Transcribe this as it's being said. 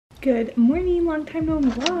Good morning, long time no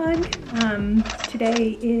vlog.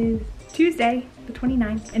 Today is Tuesday, the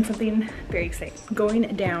 29th, and something very exciting. Going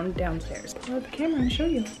downstairs. Pull out the camera and show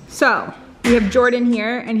you. So, we have Jordan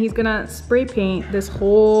here, and he's gonna spray paint this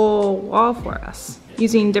whole wall for us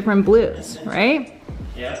using different blues, right?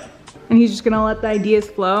 Yeah. And he's just gonna let the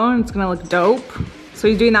ideas flow, and it's gonna look dope. So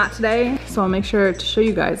he's doing that today, so I'll make sure to show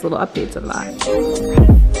you guys little updates of that.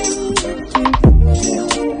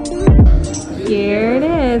 Here it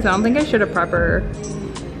is. I don't think I showed a proper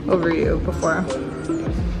overview before.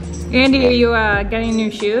 Andy, are you getting new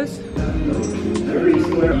shoes?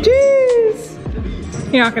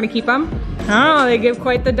 Jeez! You're not gonna keep them? Oh, they give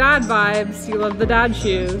quite the dad vibes. You love the dad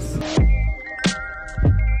shoes.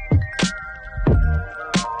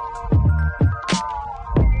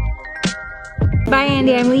 Bye,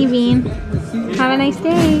 Andy, I'm leaving. Have a nice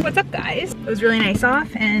day. What's up, guys? It was really nice off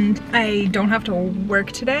and I don't have to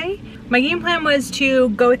work today. My game plan was to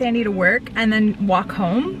go with Andy to work and then walk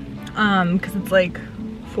home because it's like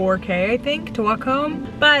 4K, I think, to walk home.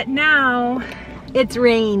 But now it's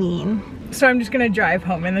raining. So I'm just gonna drive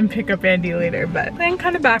home and then pick up Andy later, but plan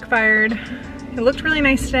kind of backfired. It looked really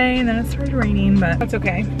nice today and then it started raining, but that's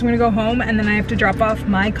okay. I'm gonna go home and then I have to drop off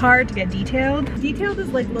my car to get detailed. Detailed is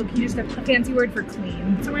like low-key just a fancy word for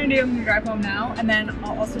clean. So what I'm gonna drive home now and then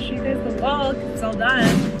I'll also show you guys the vlog. It's all done.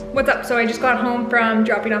 What's up? So I just got home from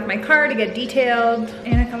dropping off my car to get detailed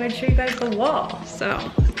and I thought I'd show you guys the wall. So,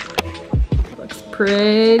 it looks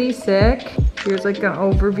pretty sick. Here's like an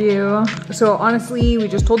overview. So honestly, we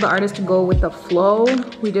just told the artist to go with the flow.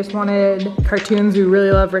 We just wanted cartoons. We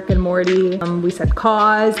really love Rick and Morty. We said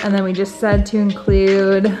cause, and then we just said to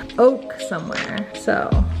include oak somewhere. So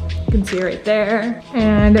you can see right there.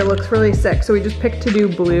 And it looks really sick. So we just picked to do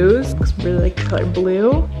blues. Looks really like the color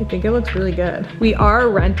blue. I think it looks really good. We are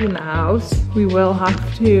renting the house. We will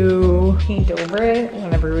have to paint over it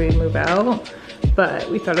whenever we move out. But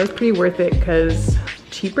we thought it was pretty worth it because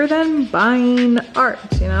cheaper than buying art,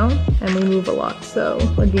 you know? And we move a lot, so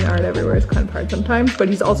lugging art everywhere is kind of hard sometimes. But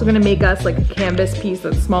he's also gonna make us like a canvas piece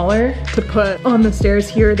that's smaller to put on the stairs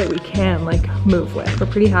here that we can like move with. We're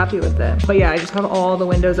pretty happy with it. But yeah, I just have all the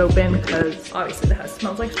windows open because obviously the house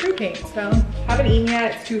smells like spray paint. So haven't eaten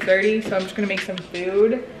yet, it's 2:30, so I'm just gonna make some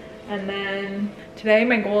food. And then today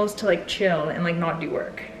my goal is to like chill and like not do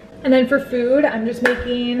work. And then for food, I'm just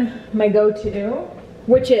making my go-to,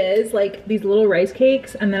 which is like these little rice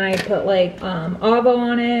cakes, and then I put like avo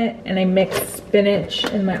on it, and I mix spinach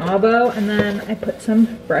in my avo, and then I put some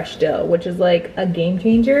fresh dill, which is like a game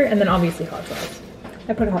changer, and then obviously hot sauce.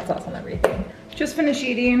 I put hot sauce on everything. Just finished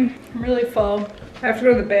eating, I'm really full. I have to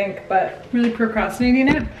go to the bank, but I'm really procrastinating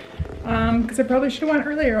it because I probably should have went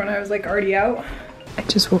earlier when I was like already out. I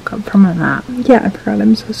just woke up from a nap. Yeah, I forgot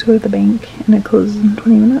I'm supposed to go to the bank and it closes in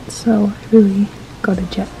 20 minutes, so I really got a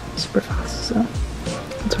jet super fast, so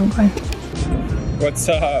that's what I'm going. What's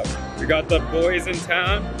up? We got the boys in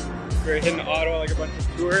town. We're hitting Ottawa like a bunch of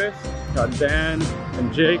tourists. Got Dan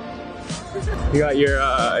and Jake. You got your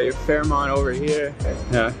Fairmont over here.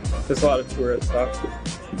 Yeah, there's a lot of tourist stuff.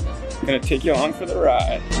 Gonna take you along for the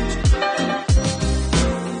ride.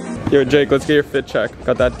 Yo, Jake, let's get your fit check.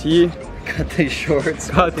 Got that tee? Got the shorts.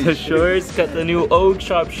 Got the shorts. Got the new Oak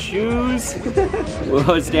Shop shoes.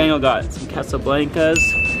 What's Daniel got? Some Casablancas.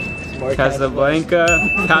 Casablanca.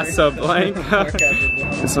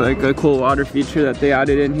 It's like a cool water feature that they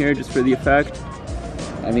added in here just for the effect.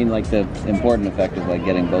 I mean, like the important effect is like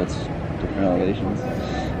getting boats different elevations.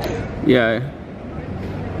 Yeah.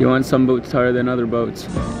 You want some boats taller than other boats.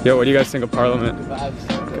 Yo, what do you guys think of Parliament?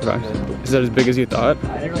 Is that as big as you thought?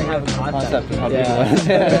 I didn't really have a concept of how big it was.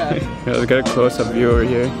 Yeah, let's get a close-up view over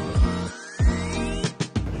here.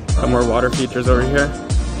 Some more water features over here.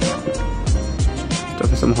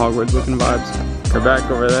 Definitely some Hogwarts looking vibes. Quebec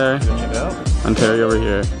over there. Ontario over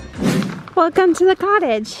here. Welcome to the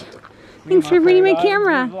cottage. Thanks for bringing my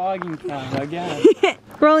camera.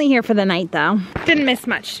 We're only here for the night though. Didn't miss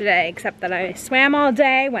much today except that I swam all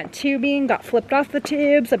day, went tubing, got flipped off the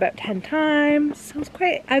tubes about 10 times. So it was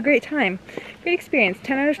quite a great time. Great experience,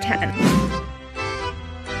 10 out of 10.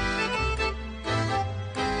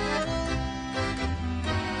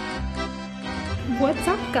 What's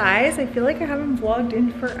up, guys? I feel like I haven't vlogged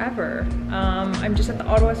in forever. I'm just at the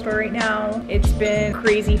Ottawa store right now. It's been a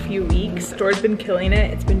crazy few weeks. The store's been killing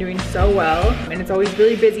it. It's been doing so well and it's always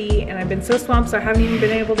really busy and I've been so swamped so I haven't even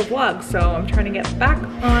been able to vlog. So I'm trying to get back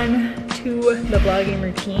on to the vlogging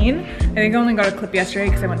routine. I think I only got a clip yesterday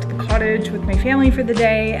because I went to the cottage with my family for the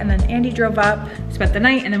day and then Andy drove up, spent the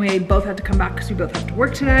night, and then we both had to come back because we both have to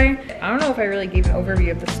work today. I don't know if I really gave an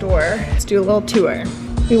overview of the store. Let's do a little tour.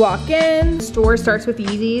 We walk in, store starts with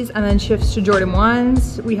Yeezys and then shifts to Jordan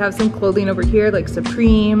 1s. We have some clothing over here like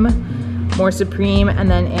Supreme, more Supreme, and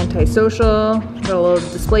then Antisocial. Got a little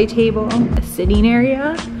display table, a sitting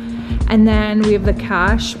area. And then we have the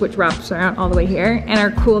cash, which wraps around all the way here, and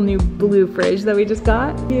our cool new blue fridge that we just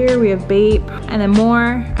got. Here we have Bape, and then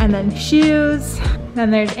more, and then shoes. Then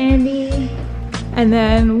there's Andy. And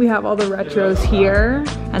then we have all the retros here,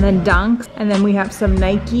 and then Dunks. And then we have some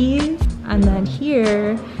Nikes. And then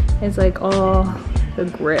here is like all the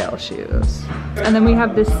Grail shoes. And then we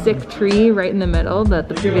have this sick tree right in the middle that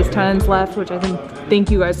the previous tenants left, which I think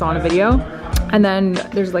you guys saw in a video. And then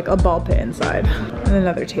there's like a ball pit inside and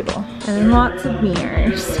another table. And then lots of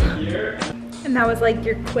mirrors. And that was like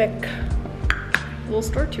your quick little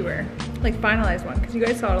store tour. Like finalized one, because you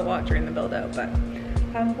guys saw it a lot during the build out, but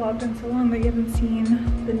I haven't vlogged in so long that you haven't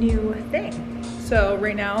seen the new thing. So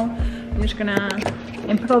right now, I'm just gonna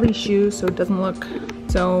input all these shoes so it doesn't look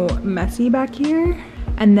so messy back here.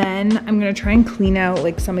 And then I'm gonna try and clean out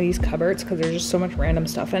like some of these cupboards because there's just so much random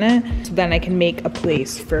stuff in it. So then I can make a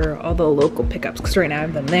place for all the local pickups, because right now I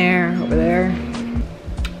have them there, over there.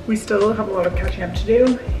 We still have a lot of catching up to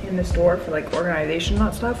do in the store for like organization and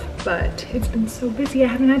that stuff, but it's been so busy I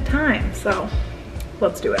haven't had time, so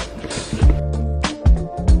let's do it.